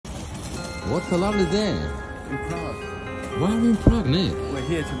What a lovely day. In Prague. Why are we in Prague, Nick? We're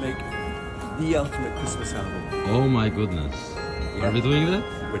here to make the ultimate Christmas album. Oh my goodness. Yeah. Are we doing that?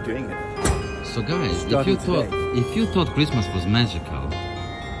 We're doing it. So guys, Starting if you thought Christmas was magical,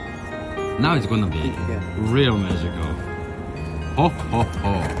 now it's gonna be real magical. Ho ho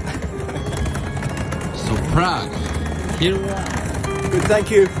ho. So Prague, here we are. Good,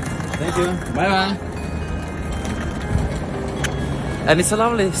 thank you. Thank you. Bye bye. And it's a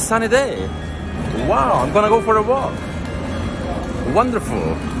lovely sunny day. Wow, I'm gonna go for a walk.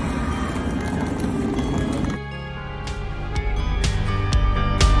 Wonderful.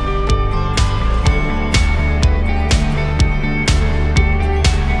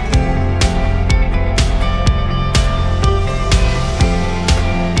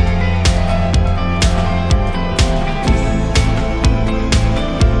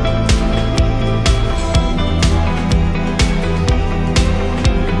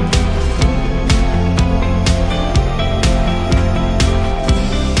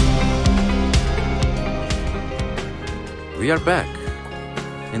 We are back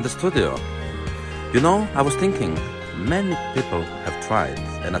in the studio. You know, I was thinking, many people have tried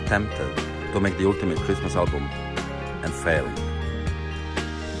and attempted to make the ultimate Christmas album and failed.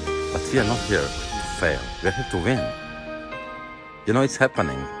 But we are not here to fail, we are here to win. You know, it's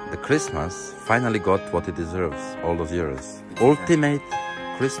happening. The Christmas finally got what it deserves all those years. Ultimate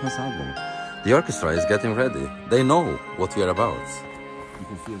Christmas album. The orchestra is getting ready. They know what we are about. You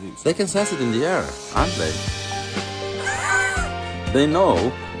can feel the They can sense it in the air, aren't they? They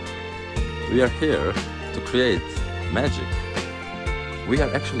know we are here to create magic. We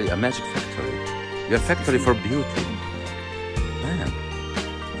are actually a magic factory. We are a factory for beauty. Man,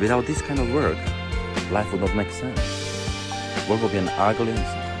 without this kind of work, life would not make sense. World would be an ugly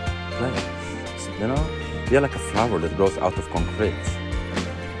place. You know, we are like a flower that grows out of concrete.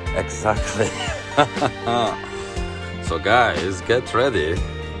 Exactly. So guys, get ready.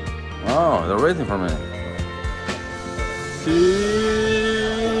 Oh, they're waiting for me.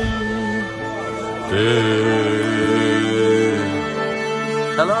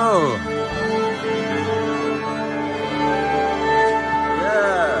 Hello.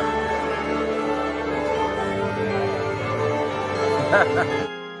 Yeah.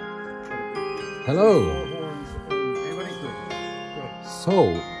 Hello. So,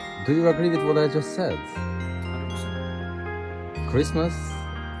 do you agree with what I just said? 100%. Christmas?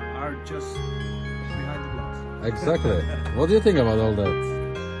 Are just behind the glass. Exactly. What do you think about all that?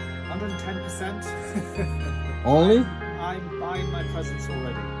 110%. Only? I'm buying my presents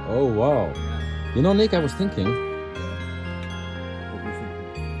already. Oh wow. Yeah. You know, Nick, I was thinking. What were you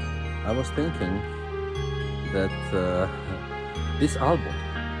thinking? I was thinking that this album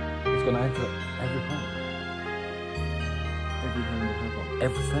is gonna enter every home, Every home will have one.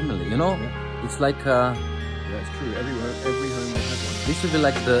 every family. You know, Yeah. it's like Yeah, it's true. Every home will have one. this would be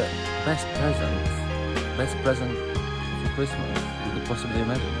like the best present for Christmas you could possibly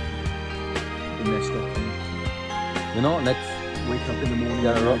imagine. In their stocking. You know, next Wake up in the morning.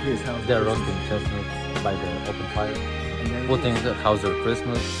 they're, and here's Hauser they're Christmas. roasting chestnuts by the open fire, And there it putting is. the Hauser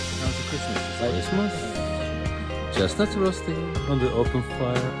Christmas. Hauser Christmas. Christmas. Chestnuts roasting on the open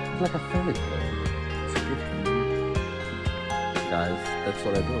fire. It's like a fairy tale. It's a gift. Guys, that's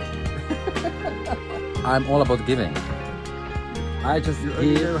what I do. I'm all about giving. I just You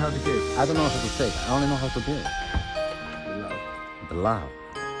only give. know how to give. I don't know how to take. I only know how to give. The love. The love.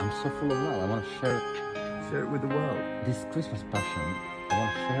 I'm so full of love. I want to share Share it with the world. this Christmas passion. I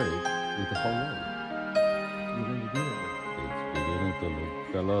want to share it with the whole world. You're going to do that. It's beginning to look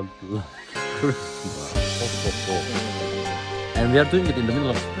a lot like Christmas. Ho, ho, ho. And we are doing it in the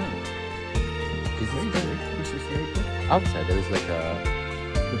middle of spring. Is it spring? Christmas is April. Outside there is like a...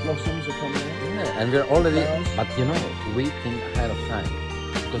 The blossoms are coming out. Yeah, and we're already... Flowers. But you know, we think ahead of time.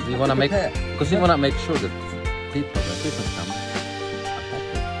 Because we want to make... prepare. Because we want to make sure that people, when Christmas comes, are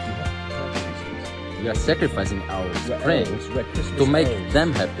happy. We are sacrificing our spring to make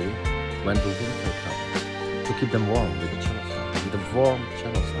them happy when the winter comes. To keep them warm with the cello sound. With the warm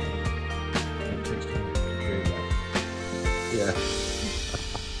cello sound. It takes time. Very well. Yeah.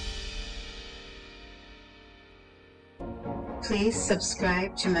 Please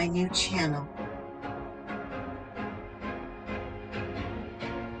subscribe to my new channel.